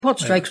What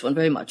strikes one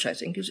very much, I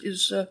think,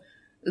 is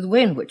the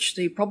way in which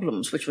the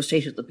problems which were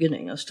stated at the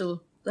beginning are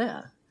still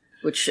there,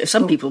 which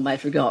some people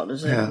might regard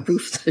as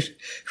proof that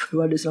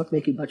one is not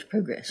making much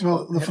progress.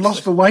 Well, the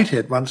philosopher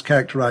Whitehead once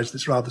characterized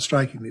this rather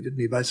strikingly, didn't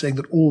he, by saying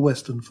that all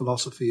Western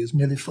philosophy is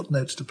merely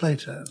footnotes to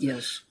Plato.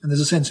 Yes. And there's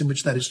a sense in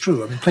which that is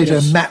true. I mean,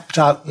 Plato mapped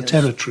out the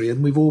territory,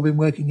 and we've all been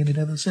working in it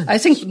ever since. I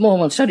think the more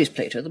one studies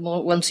Plato, the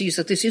more one sees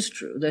that this is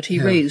true, that he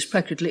raised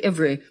practically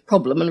every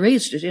problem and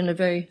raised it in a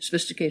very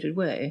sophisticated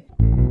way.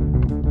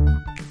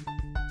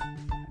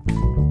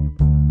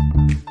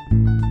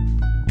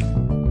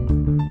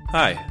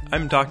 Hi,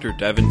 I'm Dr.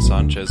 Devin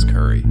Sanchez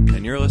Curry,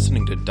 and you're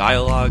listening to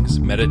Dialogues,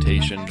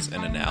 Meditations,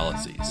 and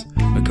Analyses,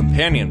 a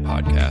companion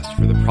podcast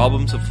for the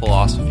Problems of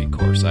Philosophy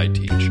course I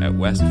teach at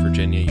West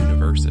Virginia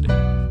University.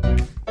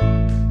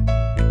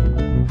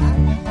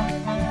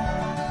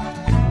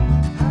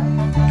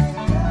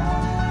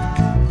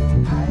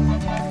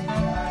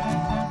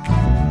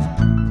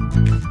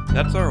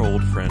 That's our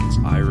old friends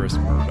Iris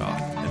Murdoch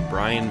and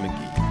Brian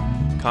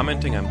McGee,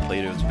 commenting on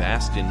Plato's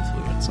vast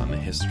influence on the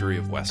history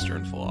of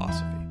Western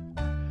philosophy.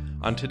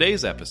 On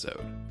today's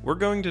episode, we're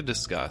going to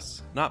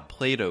discuss not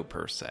Plato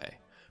per se,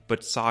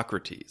 but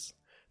Socrates,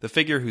 the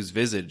figure whose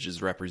visage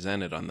is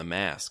represented on the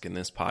mask in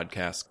this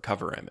podcast's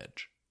cover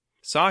image.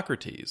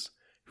 Socrates,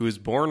 who was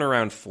born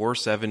around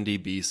 470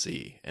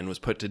 BC and was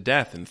put to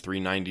death in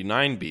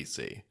 399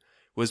 BC,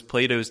 was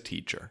Plato's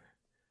teacher.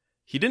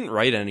 He didn't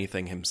write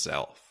anything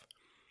himself.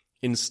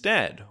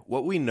 Instead,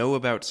 what we know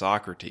about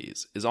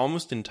Socrates is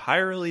almost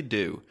entirely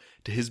due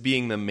to his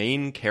being the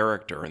main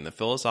character in the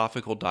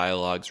philosophical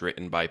dialogues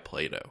written by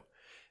Plato,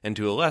 and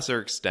to a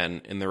lesser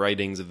extent in the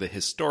writings of the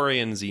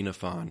historian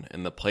Xenophon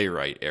and the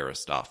playwright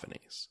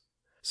Aristophanes.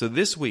 So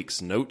this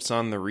week's notes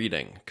on the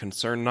reading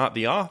concern not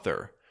the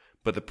author,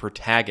 but the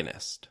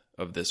protagonist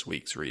of this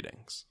week's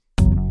readings.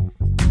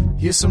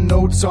 Here's some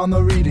notes on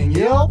the reading,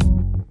 yep!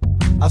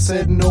 I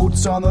said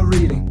notes on the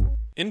reading.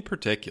 In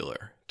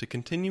particular, to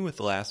continue with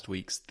last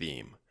week's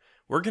theme,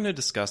 we're going to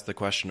discuss the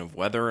question of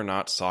whether or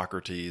not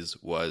Socrates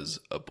was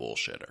a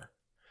bullshitter.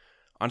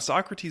 On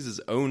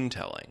Socrates' own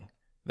telling,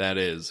 that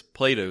is,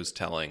 Plato's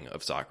telling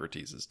of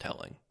Socrates'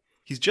 telling,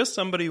 he's just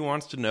somebody who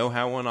wants to know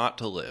how one ought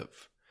to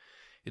live.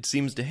 It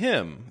seems to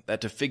him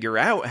that to figure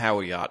out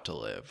how he ought to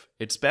live,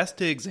 it's best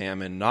to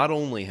examine not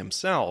only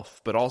himself,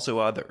 but also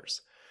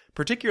others,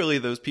 particularly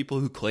those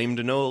people who claim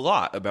to know a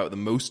lot about the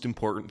most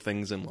important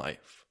things in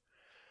life.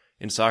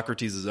 In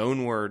Socrates'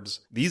 own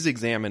words, these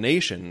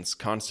examinations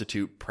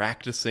constitute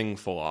practicing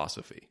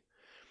philosophy.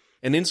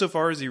 And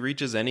insofar as he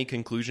reaches any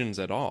conclusions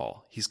at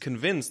all, he's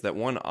convinced that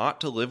one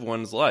ought to live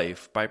one's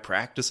life by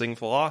practicing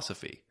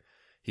philosophy.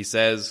 He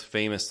says,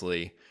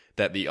 famously,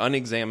 that the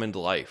unexamined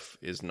life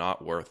is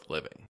not worth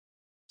living.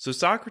 So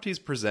Socrates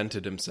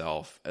presented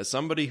himself as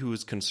somebody who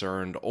was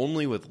concerned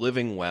only with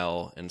living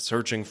well and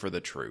searching for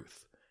the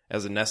truth,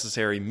 as a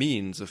necessary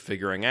means of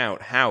figuring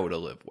out how to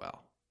live well.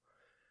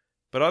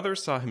 But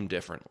others saw him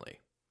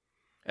differently.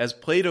 As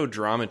Plato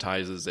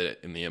dramatizes it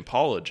in the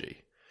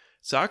Apology,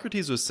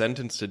 Socrates was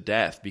sentenced to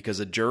death because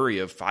a jury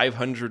of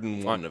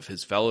 501 of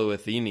his fellow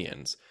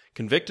Athenians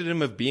convicted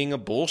him of being a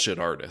bullshit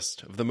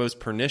artist of the most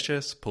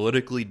pernicious,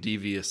 politically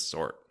devious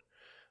sort,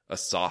 a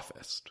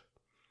sophist.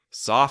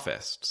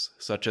 Sophists,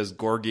 such as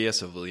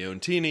Gorgias of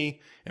Leontini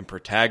and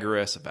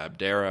Protagoras of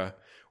Abdera,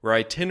 were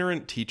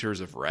itinerant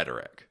teachers of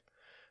rhetoric.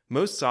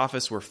 Most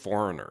sophists were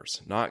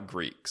foreigners, not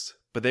Greeks,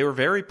 but they were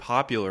very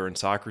popular in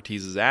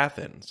Socrates'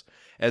 Athens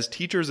as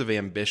teachers of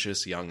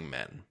ambitious young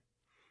men.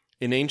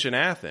 In ancient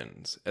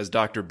Athens, as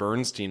Dr.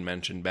 Bernstein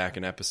mentioned back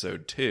in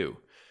episode 2,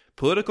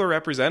 political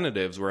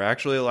representatives were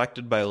actually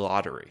elected by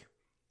lottery.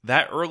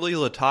 That early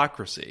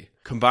lotocracy,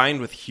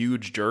 combined with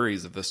huge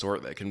juries of the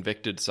sort that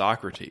convicted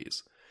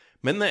Socrates,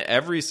 meant that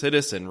every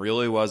citizen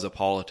really was a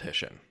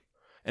politician.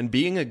 And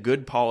being a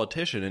good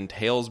politician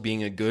entails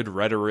being a good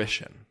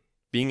rhetorician,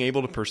 being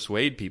able to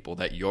persuade people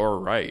that you're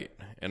right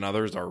and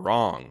others are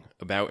wrong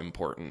about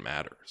important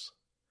matters.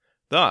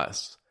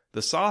 Thus,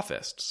 the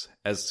sophists,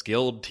 as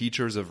skilled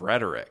teachers of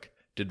rhetoric,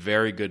 did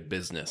very good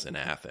business in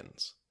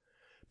Athens.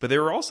 But they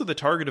were also the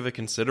target of a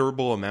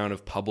considerable amount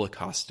of public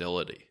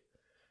hostility.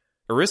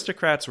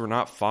 Aristocrats were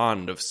not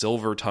fond of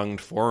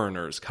silver-tongued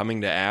foreigners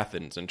coming to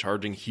Athens and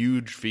charging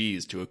huge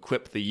fees to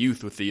equip the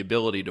youth with the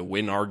ability to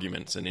win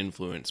arguments and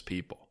influence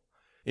people.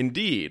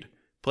 Indeed,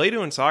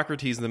 Plato and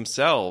Socrates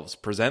themselves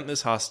present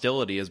this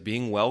hostility as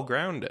being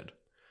well-grounded.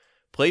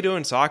 Plato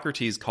and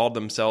Socrates called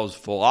themselves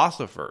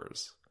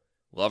philosophers,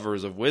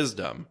 lovers of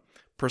wisdom,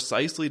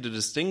 precisely to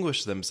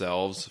distinguish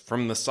themselves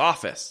from the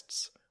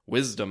sophists,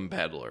 wisdom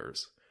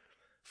peddlers.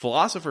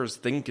 Philosophers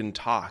think and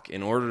talk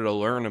in order to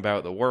learn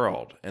about the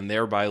world, and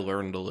thereby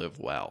learn to live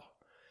well.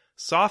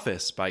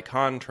 Sophists, by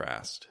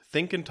contrast,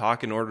 think and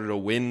talk in order to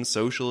win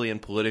socially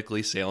and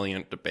politically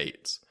salient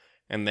debates,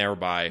 and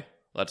thereby,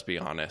 let's be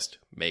honest,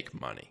 make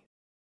money.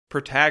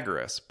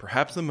 Protagoras,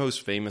 perhaps the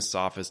most famous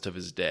sophist of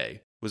his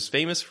day, was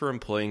famous for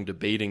employing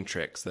debating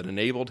tricks that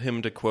enabled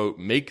him to, quote,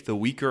 make the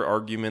weaker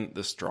argument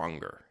the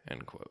stronger,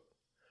 end quote.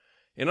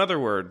 In other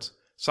words,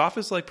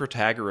 Sophists like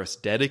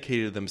Protagoras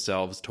dedicated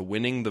themselves to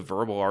winning the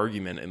verbal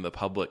argument in the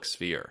public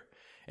sphere,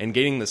 and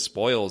gaining the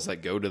spoils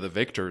that go to the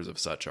victors of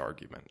such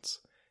arguments,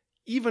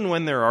 even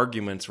when their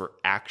arguments were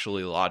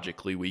actually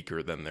logically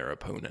weaker than their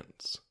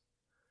opponents.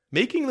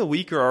 Making the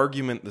weaker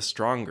argument the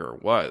stronger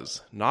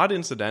was, not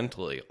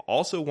incidentally,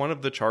 also one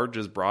of the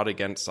charges brought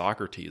against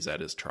Socrates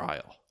at his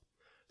trial.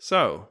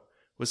 So,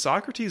 was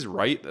Socrates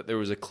right that there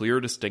was a clear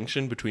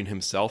distinction between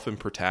himself and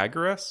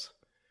Protagoras?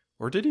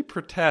 Or did he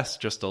protest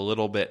just a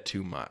little bit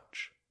too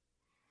much?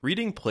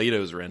 Reading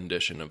Plato's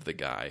rendition of the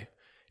guy,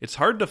 it's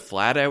hard to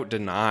flat out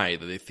deny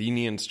the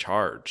Athenians'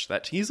 charge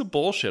that he's a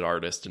bullshit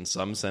artist in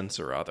some sense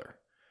or other.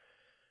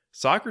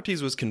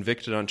 Socrates was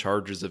convicted on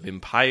charges of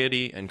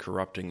impiety and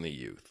corrupting the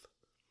youth.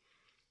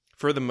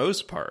 For the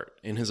most part,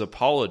 in his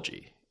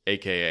apology,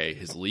 aka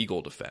his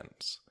legal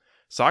defense,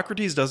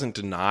 Socrates doesn't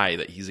deny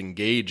that he's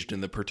engaged in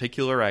the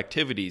particular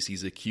activities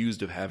he's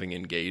accused of having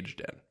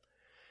engaged in.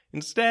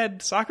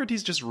 Instead,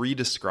 Socrates just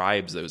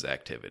redescribes those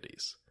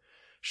activities.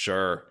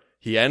 Sure,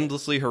 he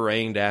endlessly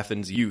harangued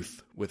Athens'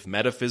 youth with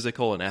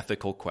metaphysical and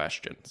ethical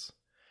questions.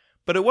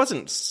 But it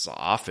wasn't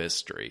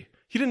sophistry.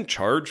 He didn't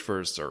charge for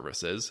his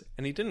services,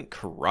 and he didn't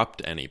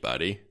corrupt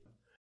anybody.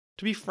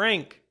 To be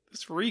frank,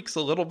 this reeks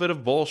a little bit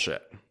of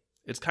bullshit.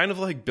 It's kind of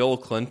like Bill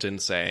Clinton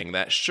saying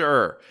that,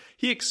 sure,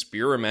 he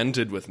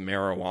experimented with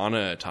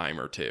marijuana a time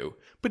or two,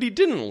 but he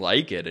didn't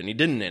like it and he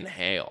didn't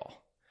inhale.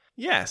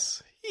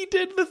 Yes, he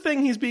did the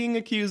thing he's being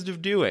accused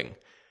of doing,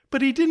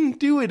 but he didn't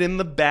do it in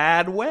the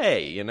bad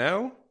way, you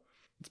know?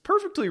 It's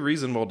perfectly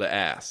reasonable to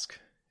ask,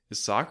 is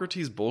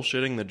Socrates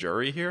bullshitting the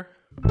jury here?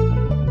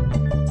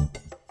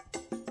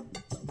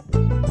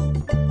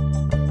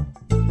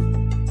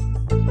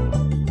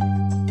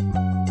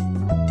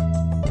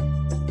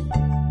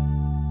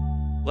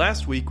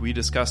 Last week we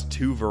discussed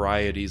two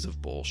varieties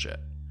of bullshit.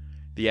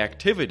 The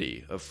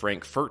activity of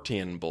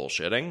Frankfurtian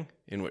bullshitting,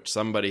 in which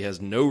somebody has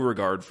no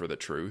regard for the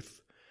truth,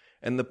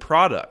 and the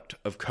product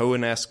of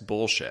Cohen-esque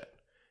bullshit,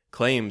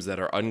 claims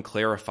that are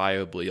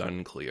unclarifiably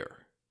unclear.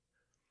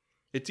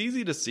 It's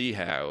easy to see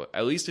how,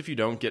 at least if you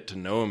don't get to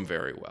know him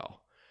very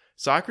well,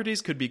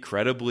 Socrates could be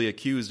credibly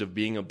accused of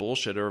being a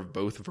bullshitter of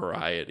both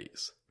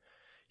varieties.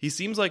 He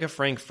seems like a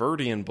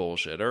Frankfurtian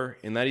bullshitter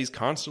in that he's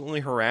constantly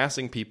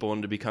harassing people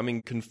into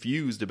becoming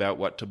confused about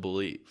what to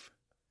believe.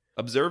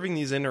 Observing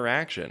these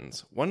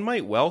interactions, one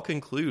might well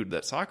conclude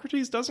that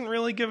Socrates doesn't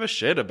really give a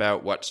shit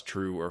about what's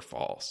true or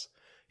false.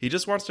 He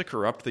just wants to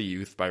corrupt the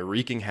youth by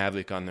wreaking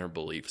havoc on their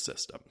belief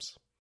systems.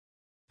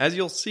 As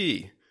you'll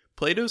see,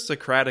 Plato's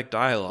Socratic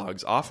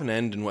dialogues often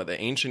end in what the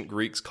ancient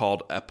Greeks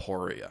called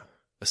aporia,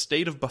 a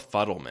state of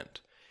befuddlement,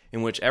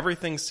 in which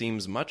everything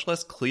seems much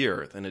less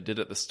clear than it did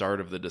at the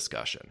start of the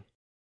discussion.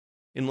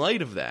 In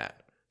light of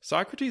that,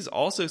 Socrates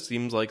also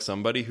seems like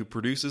somebody who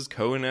produces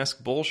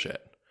Cohen-esque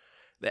bullshit.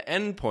 The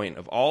end point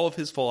of all of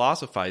his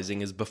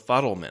philosophizing is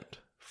befuddlement.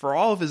 For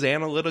all of his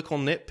analytical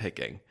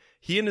nitpicking,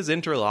 he and his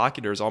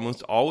interlocutors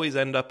almost always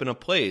end up in a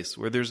place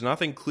where there's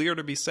nothing clear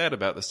to be said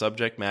about the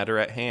subject matter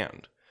at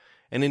hand.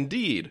 And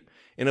indeed,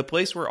 in a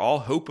place where all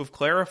hope of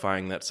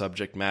clarifying that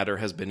subject matter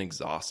has been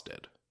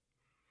exhausted.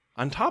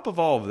 On top of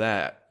all of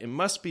that, it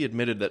must be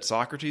admitted that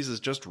Socrates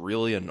is just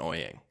really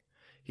annoying.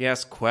 He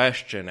asks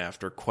question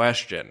after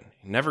question.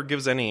 He never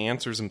gives any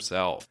answers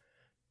himself.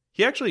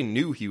 He actually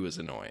knew he was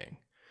annoying.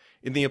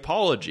 In the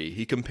Apology,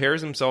 he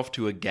compares himself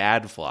to a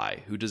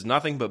gadfly who does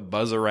nothing but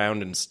buzz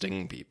around and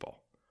sting people.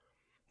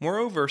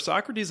 Moreover,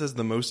 Socrates has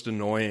the most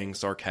annoying,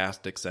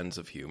 sarcastic sense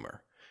of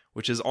humor,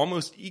 which his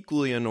almost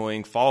equally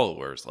annoying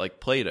followers,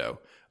 like Plato,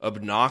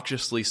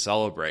 obnoxiously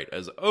celebrate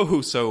as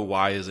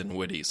oh-so-wise and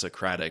witty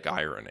Socratic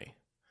irony.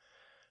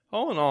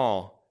 All in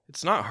all,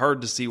 it's not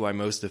hard to see why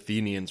most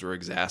Athenians were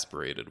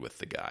exasperated with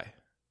the guy.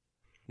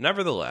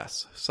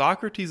 Nevertheless,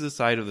 Socrates'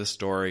 side of the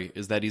story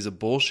is that he's a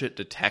bullshit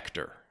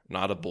detector,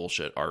 not a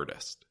bullshit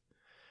artist.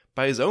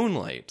 By his own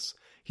lights,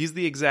 he's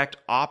the exact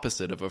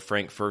opposite of a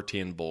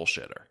Frankfurtian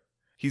bullshitter.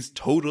 He's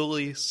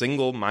totally,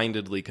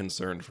 single-mindedly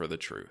concerned for the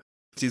truth.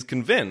 He's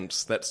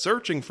convinced that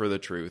searching for the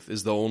truth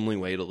is the only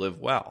way to live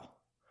well.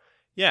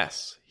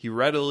 Yes, he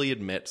readily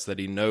admits that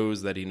he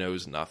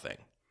knows nothing.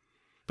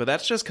 But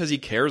that's just because he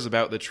cares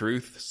about the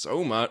truth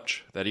so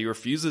much that he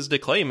refuses to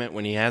claim it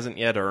when he hasn't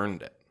yet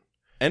earned it.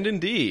 And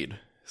indeed,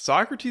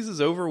 Socrates'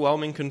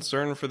 overwhelming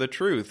concern for the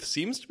truth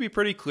seems to be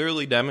pretty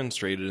clearly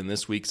demonstrated in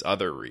this week's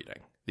other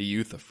reading, the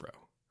Euthyphro.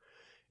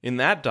 In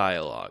that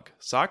dialogue,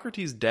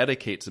 Socrates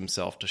dedicates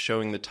himself to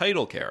showing the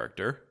title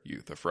character,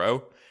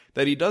 Euthyphro,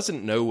 that he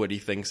doesn't know what he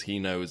thinks he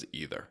knows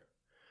either.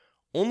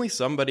 Only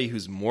somebody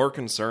who's more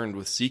concerned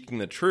with seeking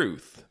the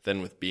truth than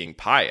with being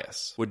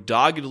pious would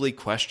doggedly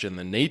question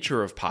the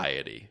nature of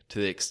piety to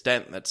the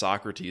extent that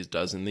Socrates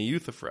does in the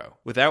Euthyphro,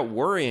 without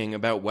worrying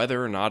about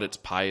whether or not it's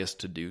pious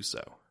to do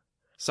so.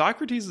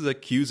 Socrates'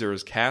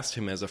 accusers cast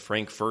him as a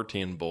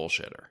Frankfurtian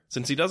bullshitter,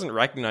 since he doesn't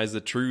recognize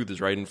the truth is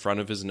right in front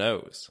of his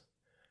nose.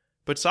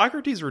 But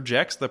Socrates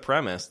rejects the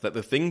premise that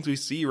the things we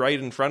see right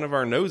in front of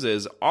our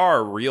noses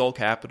are real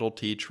capital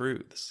T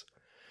truths.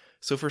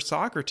 So for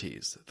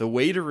Socrates, the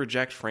way to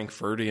reject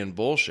Frankfurtian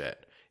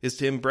bullshit is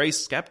to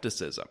embrace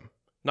skepticism,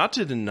 not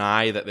to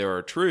deny that there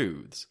are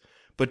truths,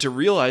 but to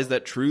realize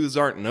that truths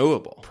aren't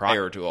knowable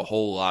prior to a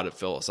whole lot of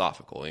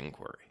philosophical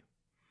inquiry.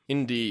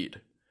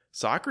 Indeed,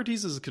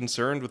 Socrates is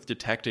concerned with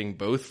detecting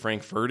both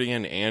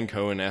Frankfurtian and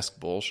Cohen-esque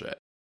bullshit.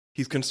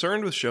 He's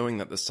concerned with showing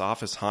that the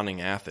sophists haunting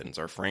Athens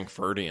are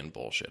Frankfurtian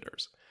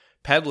bullshitters,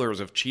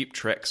 peddlers of cheap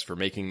tricks for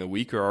making the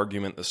weaker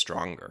argument the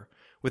stronger,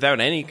 without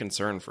any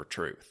concern for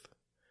truth.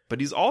 But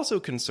he's also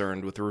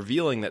concerned with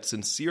revealing that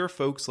sincere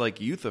folks like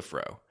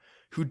Euthyphro,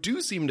 who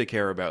do seem to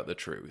care about the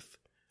truth,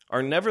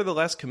 are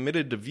nevertheless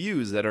committed to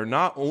views that are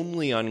not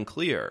only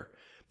unclear,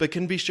 but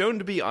can be shown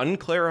to be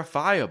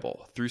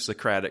unclarifiable through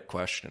Socratic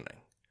questioning.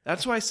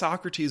 That's why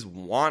Socrates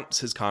wants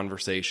his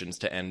conversations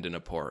to end in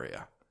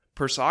aporia.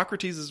 Per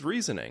Socrates'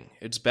 reasoning,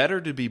 it's better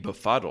to be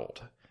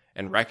befuddled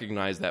and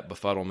recognize that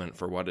befuddlement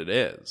for what it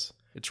is.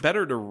 It's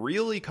better to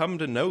really come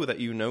to know that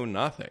you know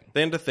nothing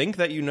than to think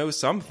that you know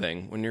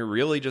something when you're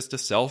really just a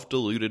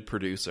self-deluded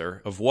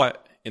producer of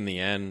what, in the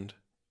end,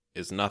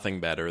 is nothing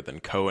better than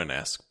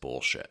Cohen-esque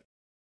bullshit.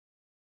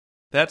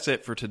 That's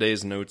it for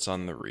today's notes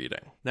on the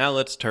reading. Now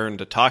let's turn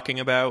to talking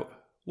about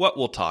what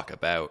we'll talk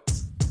about.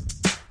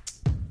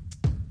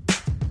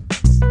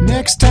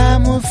 Next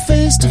time we're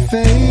face to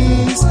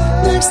face.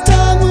 Next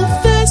time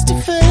we're face to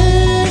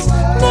face.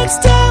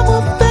 Next time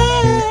we're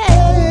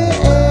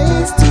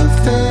face to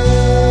face.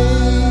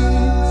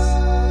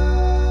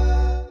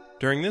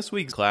 During this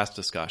week's class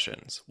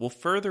discussions, we'll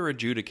further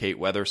adjudicate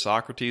whether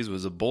Socrates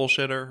was a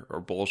bullshitter or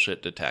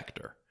bullshit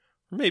detector,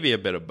 or maybe a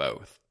bit of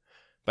both,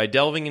 by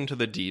delving into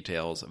the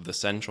details of the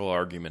central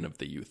argument of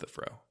the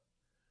Euthyphro.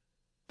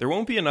 There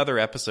won't be another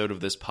episode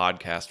of this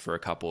podcast for a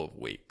couple of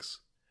weeks.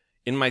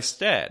 In my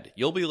stead,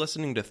 you'll be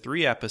listening to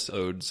 3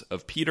 episodes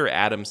of Peter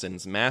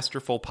Adamson's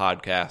masterful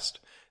podcast,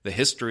 The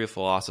History of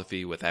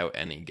Philosophy Without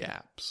Any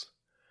Gaps.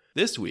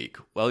 This week,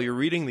 while you're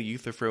reading the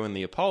Euthyphro and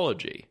the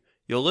Apology,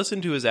 you'll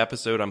listen to his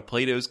episode on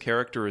Plato's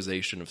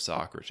characterization of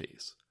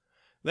Socrates.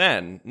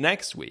 Then,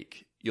 next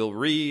week, you'll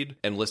read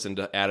and listen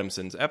to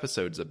Adamson's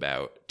episodes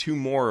about 2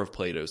 more of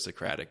Plato's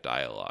Socratic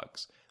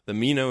dialogues, the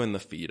Meno and the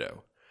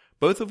Phaedo,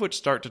 both of which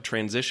start to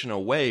transition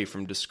away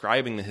from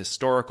describing the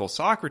historical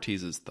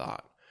Socrates'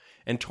 thought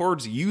and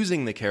towards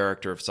using the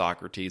character of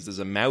Socrates as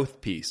a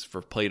mouthpiece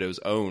for Plato's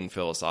own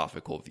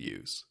philosophical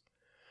views.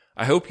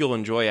 I hope you'll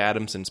enjoy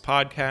Adamson's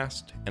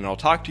podcast, and I'll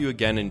talk to you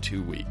again in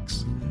 2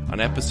 weeks on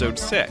episode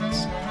 6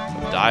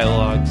 of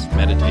Dialogues,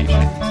 Meditations,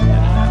 and